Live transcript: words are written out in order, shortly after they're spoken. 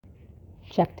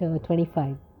Chapter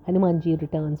 25. Hanumanji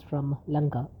returns from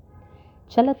Lanka.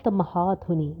 Chalat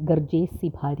Mahathuni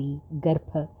Garjesi Bhari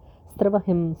Garpha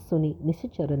Stravahim Suni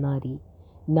Nishachara Nari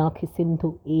Nakhi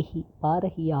Sindhu Ehi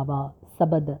Parahiyava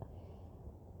Sabad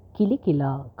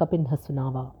Kilikila Kapinha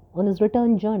Sunava. On his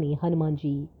return journey,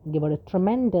 Hanumanji gave out a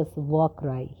tremendous war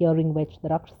cry, hearing which the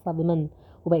Rakshasa women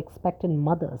who were expectant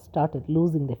mothers started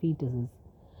losing their fetuses.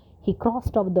 He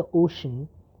crossed over the ocean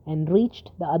and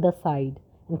reached the other side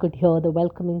and could hear the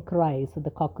welcoming cries of the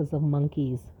caucus of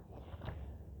monkeys.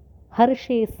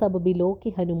 Harshe sab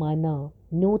biloki Hanumana,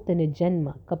 Nutana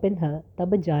Janma, Kapinha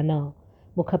Tabajana,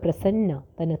 Mukha Prasanna,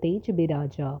 Tanatej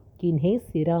Biraja, Kinhe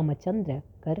Sirama Chandra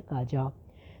Karkaja.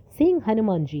 Seeing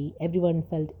Hanumanji, everyone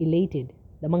felt elated.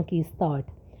 The monkeys thought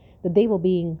that they were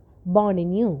being born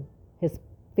anew. His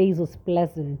face was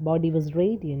pleasant, body was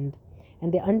radiant,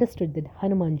 and they understood that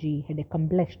Hanumanji had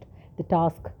accomplished the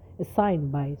task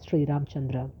assigned by Sri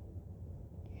Ramchandra.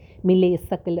 Mile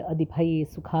sakal adibhaye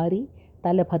sukhari,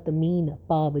 talabhat meen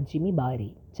pav jimi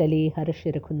bari, chale harsh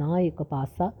rakhunayak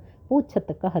pasa, puchat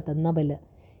kahat naval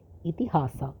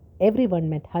itihasa. Everyone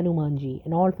met Hanumanji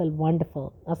and all felt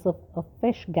wonderful, as if a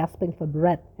fish gasping for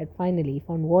breath had finally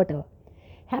found water.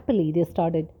 Happily, they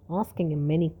started asking him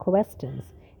many questions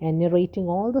and narrating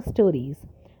all the stories.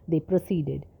 They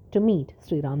proceeded to meet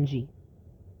Sri Ramji.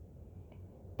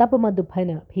 तब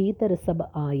मधुफन भीतर सब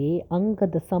आये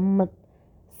अंगद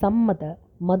सम्मत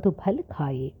मधुफल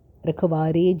खाये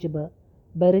रखवारे जब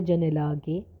बरजन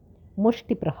लागे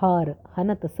मुष्टि प्रहार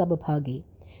हनत सब भागे.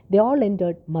 They all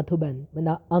entered Madhuban. With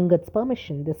Angad's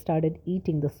permission, they started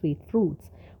eating the sweet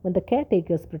fruits. When the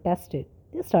caretakers protested,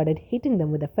 they started hitting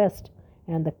them with a fist,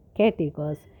 and the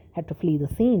caretakers had to flee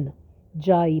the scene.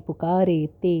 Jai pukare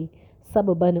te sab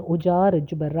ban ujar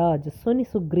jubaraj suni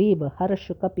sugriv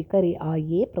harsh kapi kare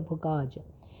aaye prabhukaj.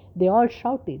 They all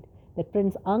shouted that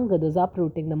Prince Angad was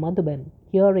uprooting the Madhuban.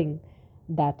 Hearing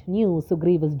that news,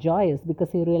 Sugriv was joyous because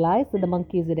he realized that the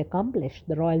monkeys had accomplished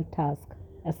the royal task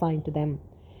assigned to them.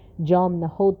 जाम न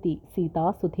होती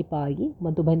सीता सुथि पाई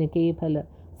मधुबन के फल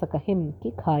सकहिम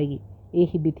की खाई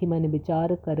एहि बिथि मन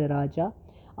विचार कर राजा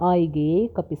आई गे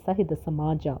कपि सहित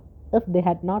समाजा. If they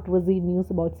had not received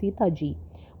news about Sita ji,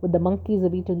 would the monkeys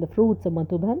have eaten the fruits of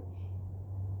Madhuban?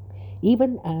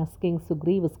 Even as King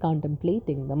Sugriva was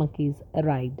contemplating, the monkeys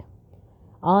arrived.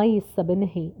 Ai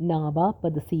sabinhi nava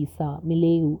pad sisa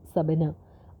mileu sabina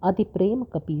Adi prem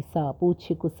kapisa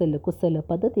puchi kusala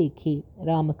pada dekhe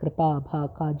Rama kripa bha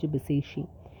kaj biseshi.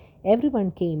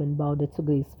 Everyone came and bowed at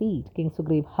Sugriv's feet. King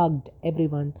Sugriv hugged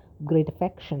everyone with great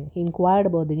affection. He inquired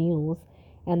about the news,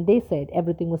 and they said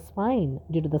everything was fine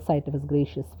due to the sight of his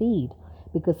gracious feet.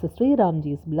 Because of Sri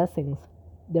Ramji's blessings,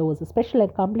 there was a special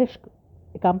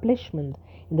accomplishment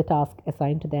in the task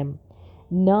assigned to them.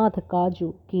 Nath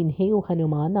kaju kinheu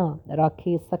Hanumana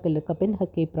rakhe sakal kapinha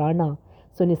ke prana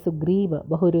Suni Sugriva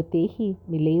Bahurutehi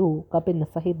Mileu Kapin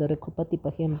Sahid Rakhupati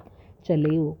Pahim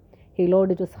Chaleu. Hey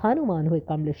Lord, it was Hanuman who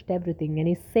accomplished everything and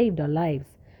he saved our lives.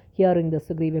 Hearing this,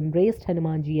 Sugriva embraced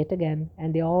Hanumanji yet again,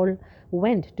 and they all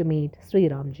went to meet Sri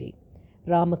Ramji.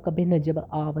 Rama Kabina Jab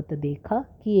Avat Dekha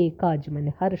Kiye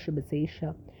Kajman Harsh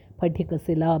Bisesha Padhika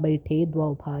Sila Baithe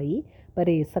Dwau Bhai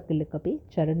Pare Sakil Kapi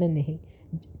Charananihi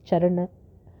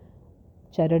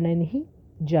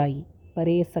Jai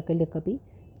Pare Sakil Kapi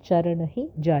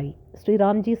Charanahi Jai. Sri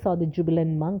Ramji saw the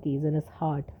jubilant monkeys and his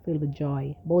heart filled with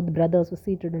joy. Both brothers were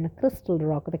seated on a crystal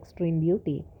rock of extreme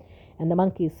beauty, and the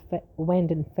monkeys went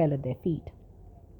and fell at their feet.